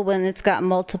successful when it's got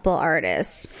multiple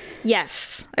artists.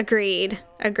 Yes, agreed.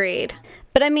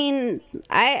 But I mean,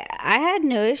 I had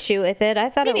no issue with it. I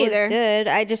thought it was good.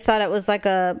 I just thought it was like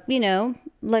a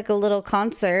little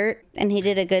concert, and he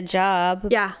did a good job.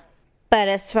 Yeah. But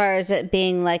as far as it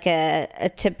being like a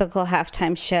typical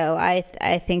halftime show, I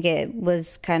think it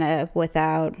was kind of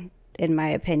without, in my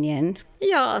opinion.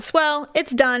 Yes. Well,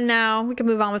 it's done now. We can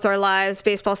move on with our lives.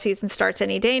 Baseball season starts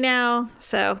any day now.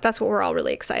 So that's what we're all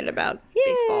really excited about. Yay.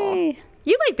 Baseball.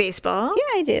 You like baseball?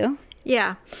 Yeah, I do.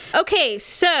 Yeah. Okay,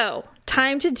 so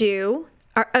time to do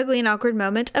our ugly and awkward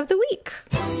moment of the week.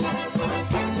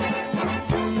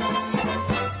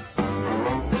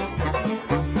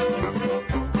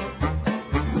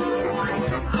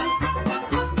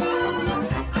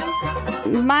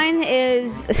 Mine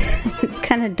is, it's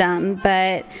kind of dumb,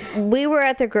 but we were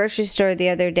at the grocery store the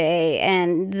other day,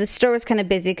 and the store was kind of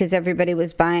busy because everybody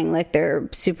was buying like their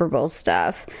Super Bowl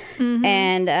stuff. Mm-hmm.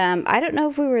 And I don't know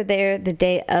if we were there the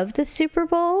day of the Super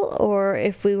Bowl or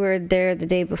if we were there the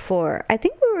day before. I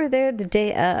think we were there the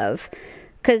day of,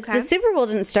 because the Super Bowl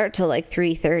didn't start till like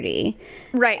 3:30.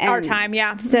 Right, our time,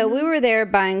 yeah. So we were there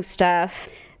buying stuff.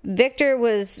 Victor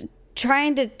was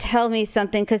trying to tell me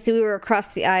something because we were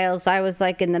across the aisles. I was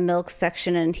like in the milk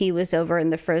section and he was over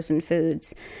in the frozen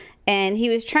foods, and he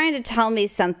was trying to tell me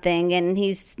something, and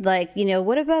he's like,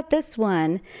 what about this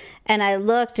one? And I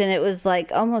looked, and it was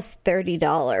like almost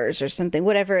 $30 or something,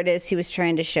 whatever it is he was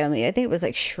trying to show me. I think it was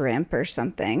like shrimp or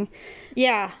something.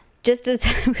 Yeah. Just as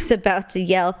I was about to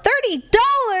yell, $30,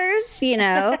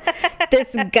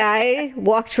 this guy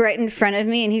walked right in front of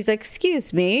me, and he's like,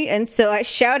 excuse me. And so I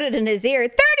shouted in his ear,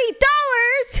 $30!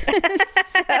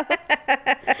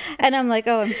 And I'm like,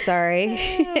 oh, I'm sorry.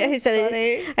 I said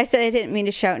I didn't mean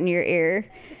to shout in your ear.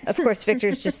 Of course,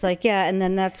 Victor's just like, yeah. And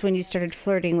then that's when you started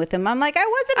flirting with him. I'm like, I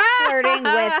wasn't flirting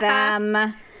with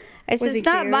him. I said, it's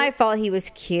not my fault he was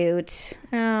cute.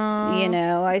 Oh. You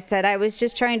know, I said, I was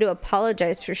just trying to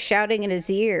apologize for shouting in his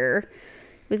ear.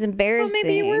 It was embarrassing. Well,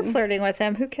 maybe you were flirting with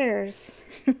him. Who cares?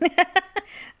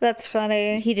 That's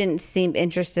funny. He didn't seem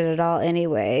interested at all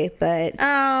anyway, but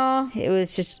it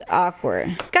was just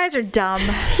awkward. Guys are dumb.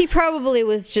 He probably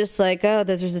was just like, oh,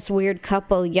 there's this weird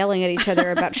couple yelling at each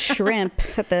other about shrimp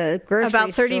at the grocery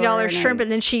store. About $30 shrimp,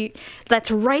 and then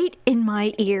that's right in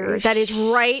my ear. That is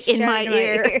right in my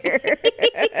ear.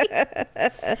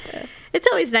 It's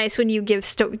always nice when you give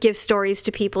stories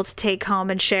to people to take home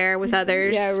and share with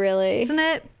others. Yeah, really. Isn't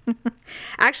it?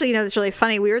 Actually, you know, that's really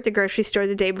funny. We were at the grocery store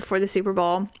the day before the Super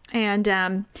Bowl, and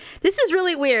this is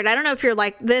really weird. I don't know if you're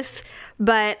like this,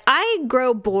 but I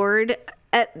grow bored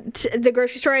at the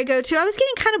grocery store I go to. I was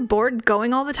getting kind of bored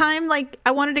going all the time. Like,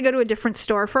 I wanted to go to a different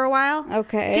store for a while.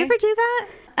 Okay. Do you ever do that?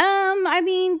 I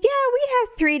mean, yeah, we have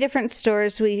 3 different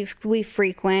stores we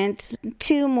frequent,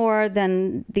 2 more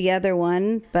than the other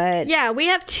one, but yeah, we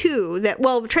have 2 that,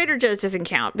 well, Trader Joe's doesn't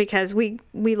count because we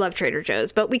love Trader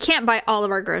Joe's, but we can't buy all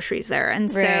of our groceries there. And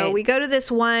so we go to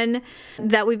this one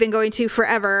that we've been going to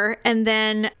forever, and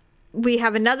then we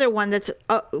have another one that's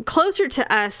closer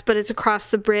to us, but it's across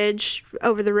the bridge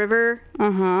over the river.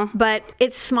 But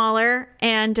it's smaller.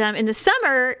 And in the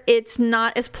summer, it's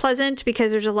not as pleasant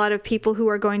because there's a lot of people who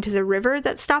are going to the river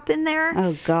that stop in there.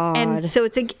 Oh, God. And so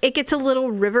it gets a little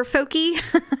river folky.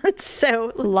 So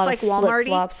it's a lot like of Walmart-y.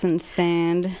 flip-flops and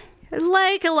sand.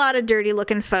 Like a lot of dirty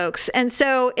looking folks. And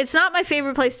so it's not my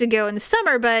favorite place to go in the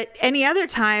summer, but any other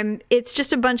time, it's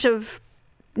just a bunch of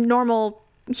normal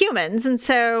humans. And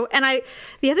so,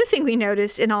 the other thing we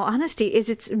noticed, in all honesty, is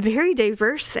it's very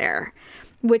diverse there,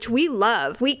 which we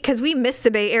love. Because we miss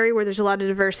the Bay Area where there's a lot of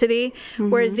diversity,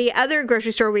 whereas the other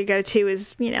grocery store we go to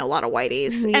is, you know, a lot of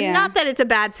whiteys. Yeah. And not that it's a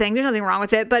bad thing. There's nothing wrong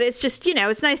with it, but it's just, you know,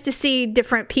 it's nice to see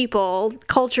different people,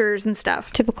 cultures and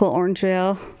stuff. Typical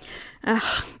Orangevale.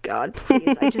 Oh, God,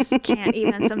 please. I just can't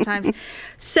even sometimes.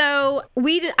 So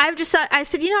I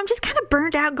said, you know, I'm just kind of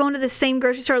burned out going to the same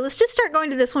grocery store. Let's just start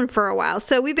going to this one for a while.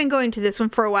 So we've been going to this one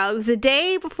for a while. It was the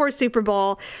day before Super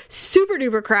Bowl, super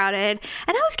duper crowded.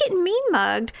 And I was getting mean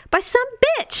mugged by some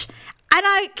bitch. And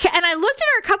I looked at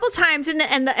her a couple times,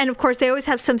 and of course they always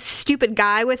have some stupid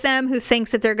guy with them who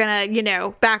thinks that they're gonna, you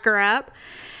know, back her up.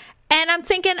 And I'm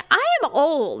thinking, I am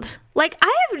old. Like,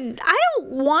 I don't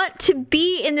want to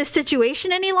be in this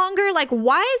situation any longer. Like,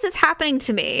 why is this happening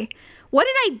to me? What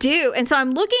did I do? And so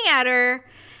I'm looking at her,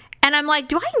 and I'm like,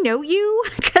 do I know you?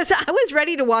 Because I was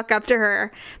ready to walk up to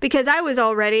her because I was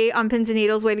already on pins and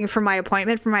needles waiting for my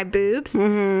appointment for my boobs.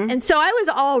 And so I was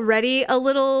already a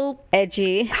little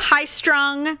edgy, high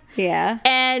strung. Yeah.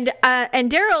 And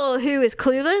Daryl, who is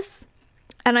clueless,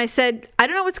 and I said, I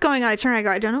don't know what's going on. I turned and I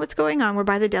go, I don't know what's going on. We're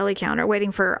by the deli counter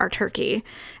waiting for our turkey.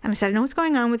 And I said, I know what's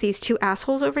going on with these 2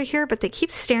 assholes over here, but they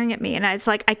keep staring at me. And it's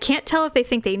like, I can't tell if they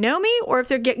think they know me or if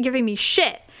they're giving me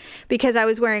shit because I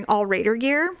was wearing all Raider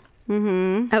gear.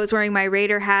 I was wearing my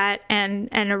Raider hat and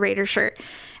a Raider shirt.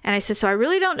 And I said, so I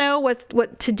really don't know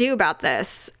what to do about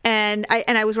this. And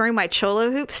I was wearing my Cholo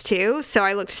hoops too. So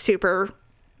I looked super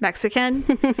Mexican.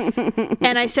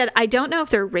 And I said, I don't know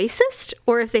if they're racist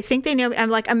or if they think they know me.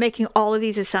 I'm making all of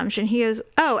these assumptions. He goes,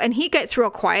 oh, and he gets real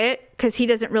quiet because he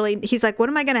doesn't really, he's like, what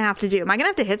am I going to have to do? Am I going to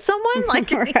have to hit someone? Like,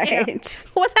 right. You know,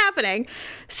 what's happening?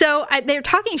 So they're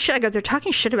talking shit. I go, they're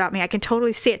talking shit about me. I can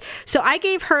totally see it. So I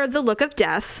gave her the look of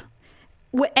death.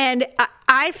 And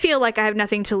I feel like I have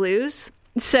nothing to lose.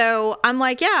 So I'm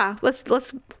like, yeah, let's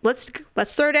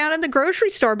throw down in the grocery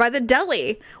store by the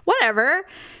deli, whatever.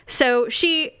 So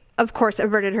she, of course,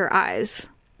 averted her eyes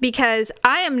because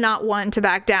I am not one to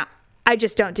back down. I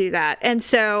just don't do that. And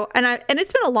so, and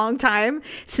it's been a long time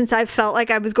since I felt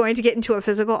like I was going to get into a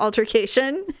physical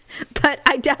altercation, but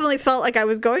I definitely felt like I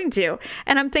was going to.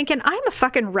 And I'm thinking, I'm a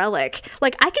fucking relic.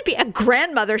 Like, I could be a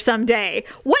grandmother someday.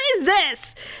 What is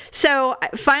this? So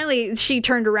finally she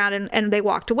turned around and they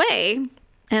walked away.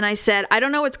 And I said, I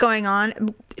don't know what's going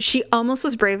on. She almost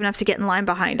was brave enough to get in line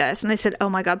behind us. And I said, oh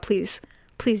my God, please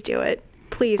do it.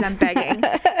 Please, I'm begging.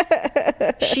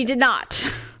 She did not.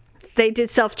 They did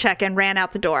self-check and ran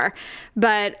out the door.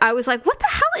 But I was like, what the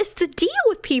hell is the deal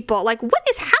with people? Like, what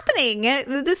is happening?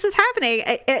 This is happening.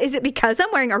 Is it because I'm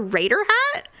wearing a Raider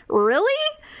hat?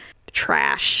 Really?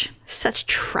 Trash. Such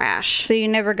trash. So you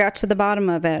never got to the bottom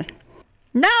of it?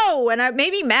 No, and I may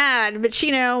be mad, but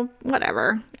you know,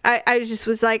 whatever. I just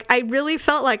was like, I really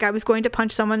felt like I was going to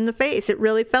punch someone in the face. It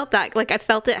really felt that, like I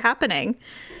felt it happening.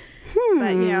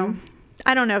 But you know,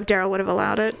 I don't know if Daryl would have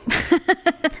allowed it.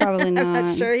 Probably not. I'm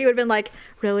not sure. He would have been like,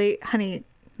 really, honey,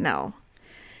 no.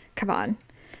 Come on.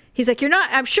 He's like, you're not,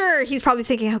 I'm sure he's probably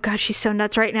thinking, oh God, she's so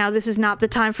nuts right now. This is not the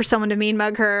time for someone to mean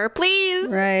mug her. Please.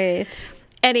 Right.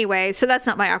 Anyway, so that's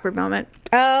not my awkward moment.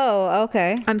 Oh,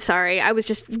 okay. I'm sorry. I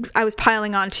was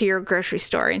piling on to your grocery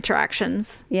store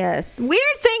interactions. Yes.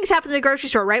 Weird things happen in the grocery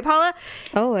store, right, Paula?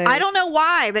 Always. I don't know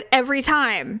why, but every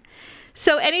time.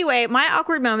 So anyway, my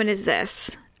awkward moment is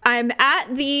this. I'm at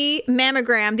the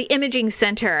mammogram, the imaging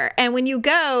center, and when you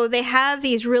go, they have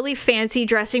these really fancy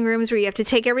dressing rooms where you have to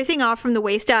take everything off from the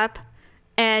waist up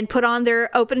and put on their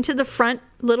open to the front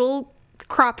little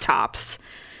crop tops.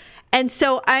 And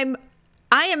so I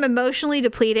am emotionally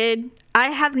depleted. I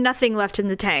have nothing left in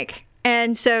the tank.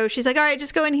 And so she's like, all right,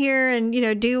 just go in here and,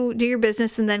 do your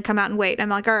business and then come out and wait. I'm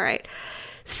like, all right.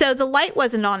 So the light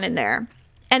wasn't on in there,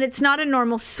 and it's not a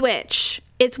normal switch.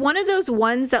 It's one of those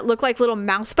ones that look like little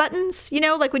mouse buttons,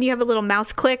 like when you have a little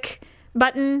mouse click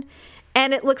button,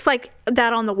 and it looks like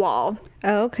that on the wall.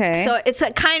 Oh, okay. So it's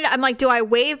a kind of, I'm like, do I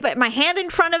wave my hand in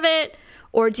front of it,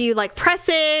 or do you press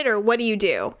it, or what do you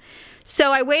do?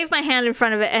 So I waved my hand in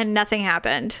front of it and nothing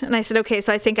happened. And I said, okay,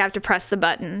 so I think I have to press the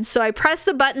button. So I pressed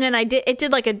the button and it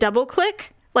did like a double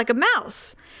click, like a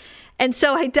mouse. And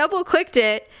so I double clicked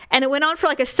it and it went on for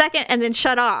like a second and then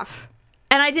shut off.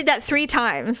 And I did that 3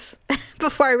 times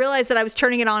before I realized that I was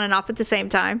turning it on and off at the same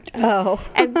time. Oh.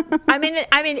 And I mean,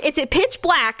 it's a pitch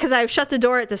black because I've shut the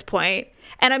door at this point,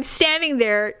 and I'm standing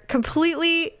there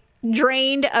completely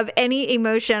drained of any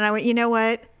emotion. I went, you know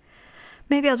what?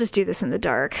 Maybe I'll just do this in the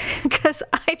dark because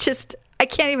I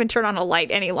can't even turn on a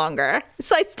light any longer.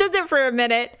 So I stood there for a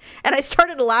minute and I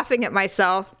started laughing at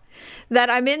myself that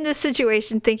I'm in this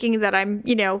situation thinking that I'm,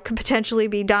 could potentially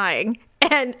be dying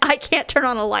and I can't turn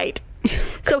on a light.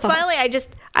 So finally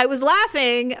I was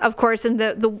laughing, of course, and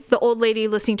the old lady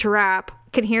listening to rap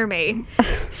can hear me.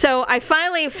 So I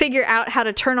finally figure out how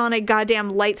to turn on a goddamn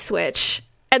light switch.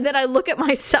 And then I look at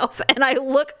myself and I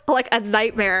look like a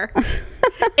nightmare.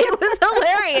 It was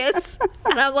hilarious.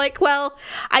 And I'm like, well,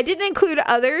 I didn't include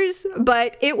others,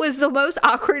 but it was the most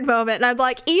awkward moment. And I'm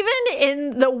like, even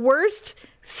in the worst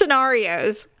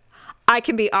scenarios, I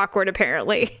can be awkward,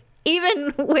 apparently. Even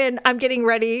when I'm getting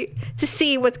ready to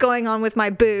see what's going on with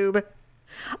my boob,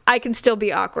 I can still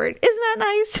be awkward. Isn't that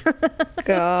nice?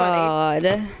 God.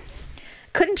 Funny.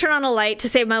 Couldn't turn on a light to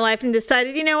save my life and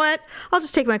decided, you know what? I'll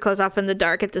just take my clothes off in the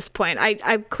dark at this point.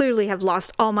 I clearly have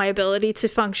lost all my ability to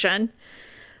function.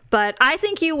 But I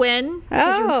think you win.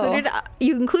 Oh.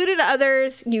 You included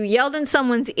others, you yelled in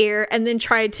someone's ear, and then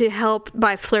tried to help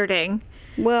by flirting.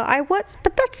 Well,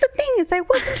 but that's the thing is I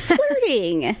wasn't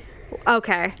flirting.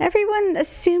 Okay. Everyone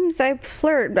assumes I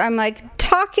flirt. I'm like,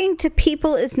 talking to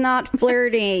people is not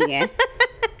flirting.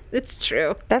 It's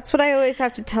true. That's what I always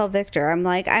have to tell Victor. I'm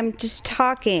like, I'm just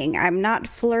talking. I'm not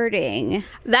flirting.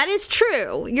 That is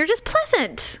true. You're just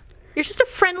pleasant. You're just a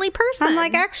friendly person. I'm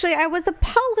like, actually, I was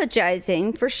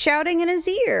apologizing for shouting in his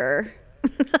ear.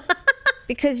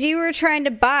 Because you were trying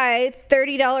to buy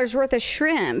 $30 worth of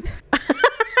shrimp.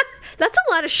 That's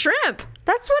a lot of shrimp.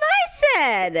 That's what I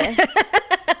said.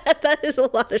 That is a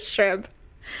lot of shrimp.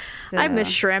 So. I miss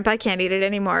shrimp. I can't eat it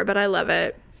anymore, but I love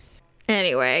it.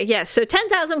 Anyway, yes. So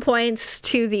 10,000 points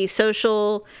to the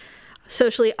socially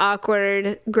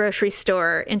awkward grocery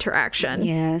store interaction.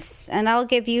 Yes, and I'll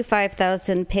give you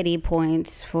 5,000 pity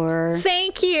points for.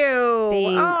 Thank you.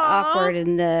 Being awkward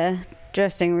in the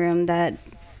dressing room that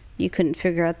you couldn't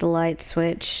figure out the light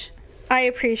switch. I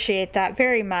appreciate that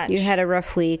very much. You had a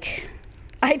rough week.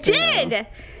 I did.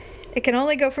 It can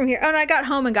only go from here. Oh, and I got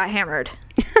home and got hammered.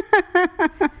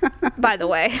 By the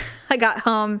way, I got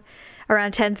home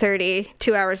around 10:30,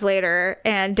 2 hours later,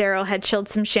 and Daryl had chilled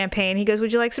some champagne. He goes,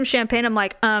 would you like some champagne? I'm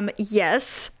like,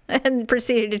 yes. And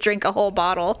proceeded to drink a whole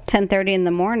bottle. 10:30 in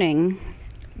the morning.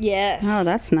 Yes. Oh,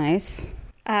 that's nice.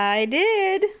 I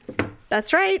did.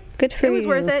 That's right. Good for you. It was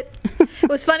worth it. It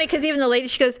was funny because even the lady,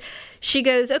 she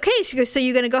goes, okay. She goes, so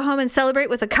you're going to go home and celebrate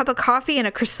with a cup of coffee and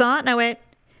a croissant? And I went,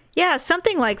 yeah,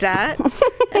 something like that.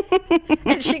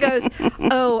 And she goes,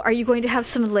 oh, are you going to have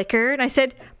some liquor? And I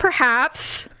said,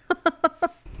 perhaps.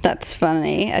 That's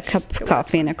funny. A cup of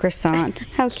coffee and a croissant.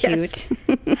 How cute.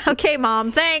 Okay,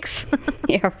 Mom, thanks.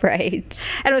 Yeah,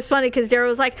 right. And it was funny because Daryl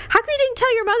was like, how come you didn't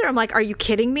tell your mother? I'm like, are you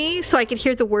kidding me? So I could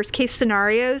hear the worst case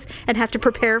scenarios and have to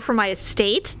prepare for my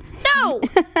estate? No.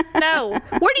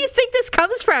 Where do you think this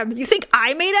comes from? You think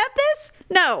I made up this?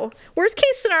 No. Worst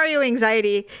case scenario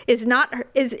anxiety is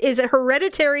a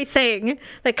hereditary thing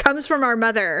that comes from our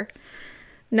mother.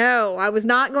 No, I was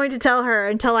not going to tell her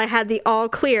until I had the all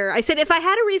clear. I said, if I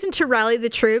had a reason to rally the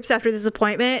troops after this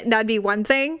appointment, that'd be one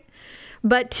thing.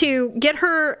 But to get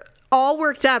her all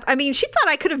worked up. I mean, she thought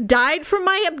I could have died from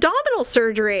my abdominal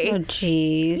surgery. Oh,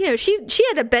 jeez. You know, she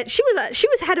had a bet. She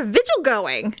had a vigil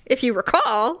going, if you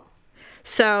recall.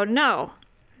 So no,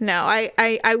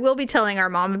 I will be telling our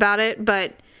mom about it,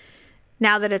 but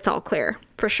now that it's all clear,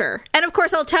 for sure. And of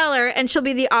course, I'll tell her, and she'll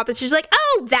be the opposite. She's like,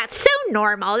 "Oh, that's so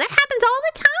normal. That happens all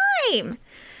the time."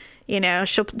 You know,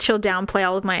 she'll downplay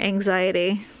all of my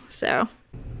anxiety. So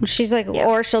she's like, yeah.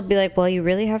 Or she'll be like, "Well, you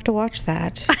really have to watch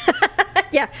that."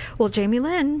 Yeah. Well, Jamie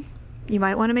Lynn, you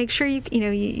might want to make sure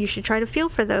you should try to feel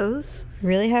for those.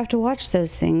 Really have to watch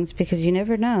those things because you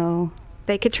never know.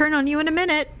 They could turn on you in a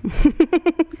minute.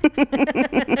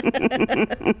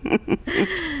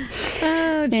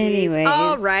 Oh, geez. Anyways.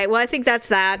 All right. Well, I think that's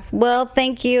that. Well,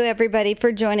 thank you, everybody,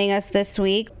 for joining us this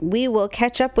week. We will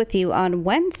catch up with you on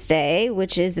Wednesday,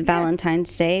 which is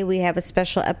Valentine's Day. We have a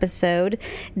special episode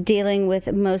dealing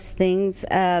with most things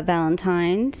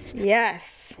Valentine's.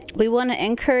 Yes. We want to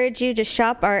encourage you to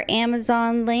shop our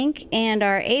Amazon link and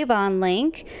our Avon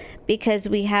link, because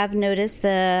we have noticed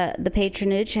the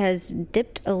patronage has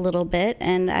dipped a little bit,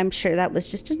 and I'm sure that was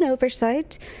just an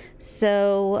oversight.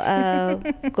 So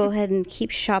go ahead and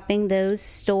keep shopping those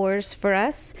stores for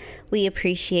us. We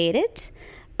appreciate it.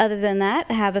 Other than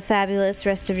that, have a fabulous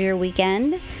rest of your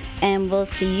weekend, and we'll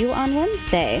see you on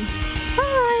Wednesday.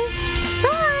 Bye.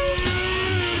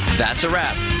 Bye. That's a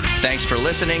wrap. Thanks for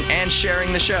listening and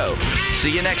sharing the show.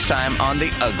 See you next time on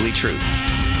The Ugly Truth.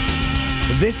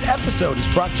 This episode is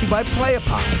brought to you by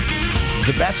Playapod,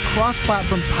 the best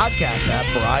cross-platform podcast app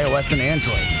for iOS and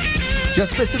Android.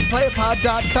 Just visit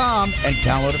playapod.com and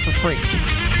download it for free.